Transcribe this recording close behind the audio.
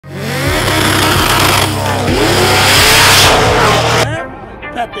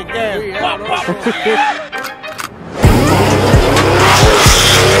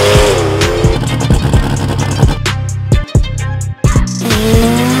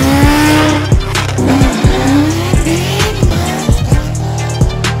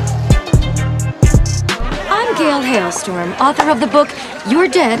Storm, author of the book You're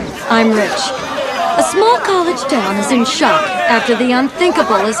Dead, I'm Rich. A small college town is in shock after the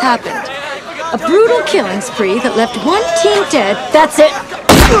unthinkable has happened. A brutal killing spree that left one teen dead, that's it,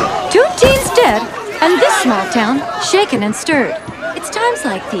 2 teens dead, and this small town shaken and stirred. It's times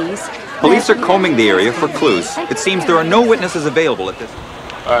like these. Police are combing the area for clues. It seems there are no witnesses available at this.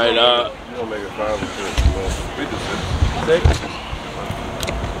 Alright, You gonna make it 5 or 6?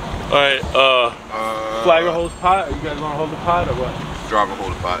 Alright, flagger holds pot. Are you guys gonna hold the pot or what? Driver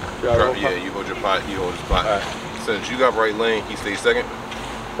hold the pot. Yeah, you hold your pot, he holds his pot. Right. Since you got right lane, he stays second.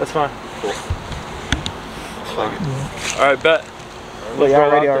 That's fine. Cool. Alright, bet. Well,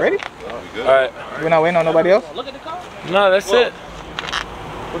 y'all ready already? Alright. We're not waiting on nobody else? No, that's it.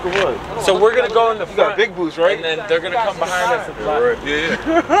 Look at what? So we're gonna go in the front. You got big boost, right? And then they're gonna come behind us and fly.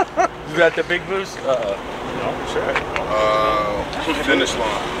 Yeah. You got the big boost? No, sure. Finish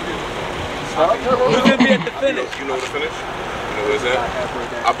line. Who's gonna be at the finish? You know the finish? You know where it's at?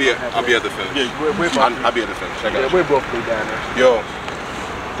 I'll be at the finish. Yeah, I'll be at the finish. I got you. We're both be down there. Yo,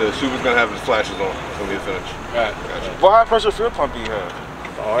 the super's gonna have his flashes on. It's gonna be the finish. Alright. Gotcha. What high pressure fuel pump do you have?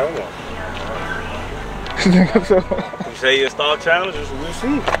 Oh, I don't know. You say your stall challenges, we'll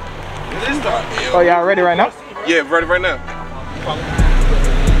see. Oh, y'all ready right now? Yeah, ready right now.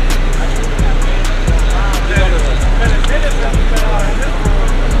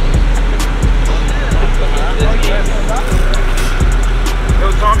 Yo,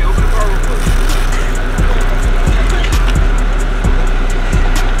 Tommy, open the car real quick.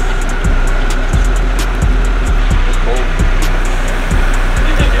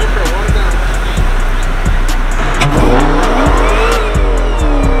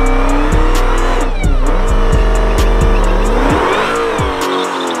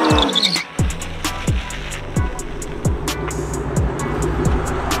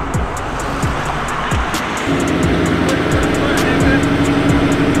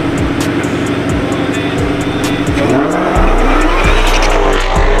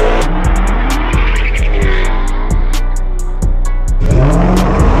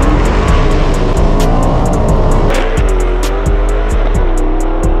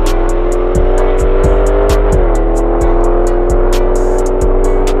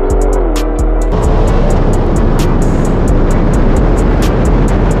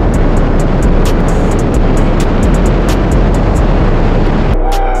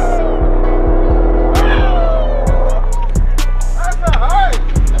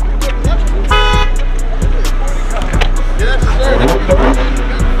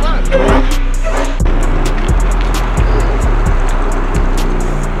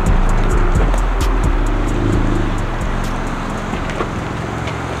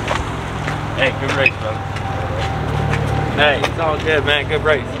 Hey, good race, brother. Hey, it's all good, man. Good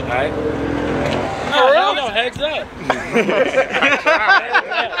race, alright? No, heads up.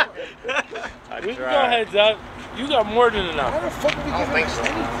 We can go heads up. You got more than enough. I don't think so.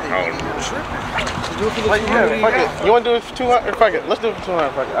 Fuck it. You want to do it for 200? Fuck it. Let's do it for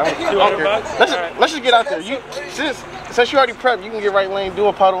 200. Fuck it. $200? Let's just get out there. Since you already prepped, you can get right lane, do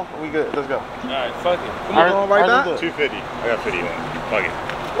a puddle. We good. Let's go. Alright, fuck it. Come on, right now. 250. I got 50 on. Fuck it.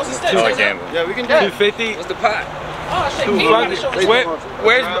 What's the stage? Yeah, we can do it. 250. What's the pot? Oh shit,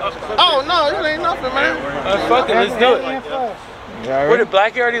 Where's Oh no, it ain't nothing, man. fuck it, let's do it. Where did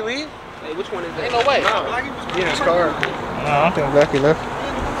Blackie already leave? Hey, which one is that? Ain't no way. In his car. No, I don't think Blackie left.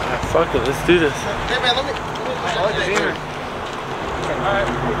 Fuck it, let's do this. Hey man, let me.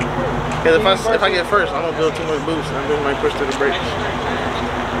 Because if I get first, I'm gonna build too much boost and I'm gonna push to the brakes.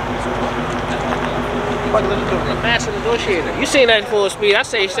 Fuck, let's do it. Master negotiator. You seen that in Full Speed? I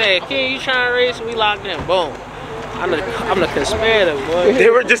say, kid, you trying to race? We locked in. Boom. I'm the conspirator, boy. They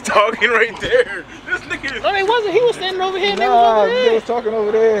were just talking right there. This nigga. No, they wasn't. He was standing over here. Nah, they was talking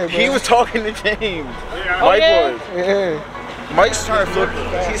over there, bro. He was talking to James. Oh, Mike yeah? was. Yeah. Mike's trying to flip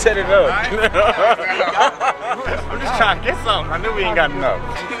it. He set it up. I'm just trying to get something. I knew we ain't got enough.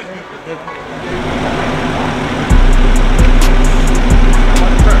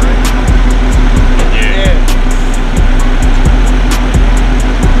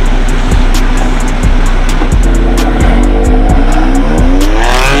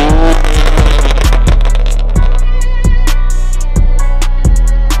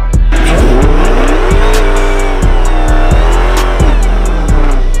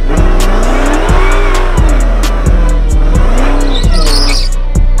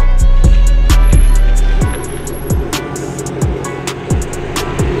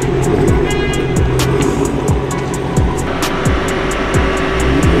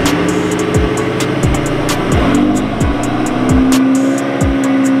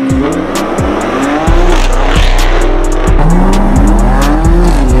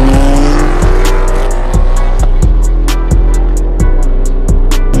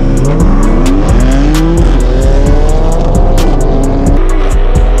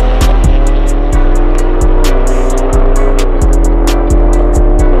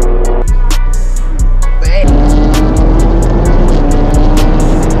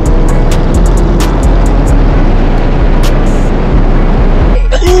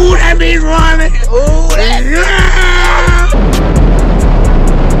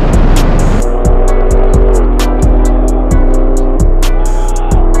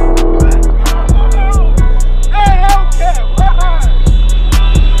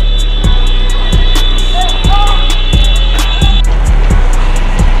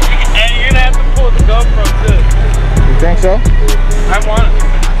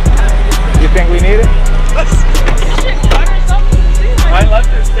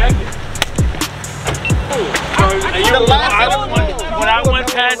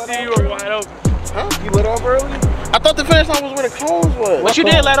 one was where the cones was. But you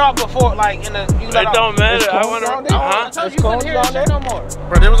did let off before, like in the. You let It don't matter. I cones want down to. there? Huh? I told There's you couldn't cones hear down that shit there? no more.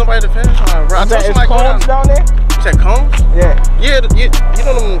 Bro, there was nobody at the finish line, bro. I told Is somebody go cones down. down there? You said cones? Yeah. Yeah, you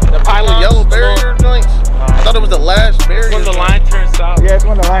know them the pylons, yellow the barrier joints? I thought it was the last barrier. When the joint. line turns south. Yeah, it's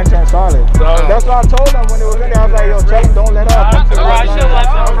when the line turns solid. That's what I told them when it was in there. I was like, yo, tell them don't let up. I should have left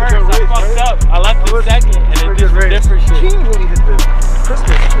it first. I fucked up. I left it second, and it did some different shit. He really hit the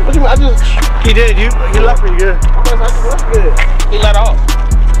Christmas. What do you mean? He did. You left pretty good. I just left good. He let off.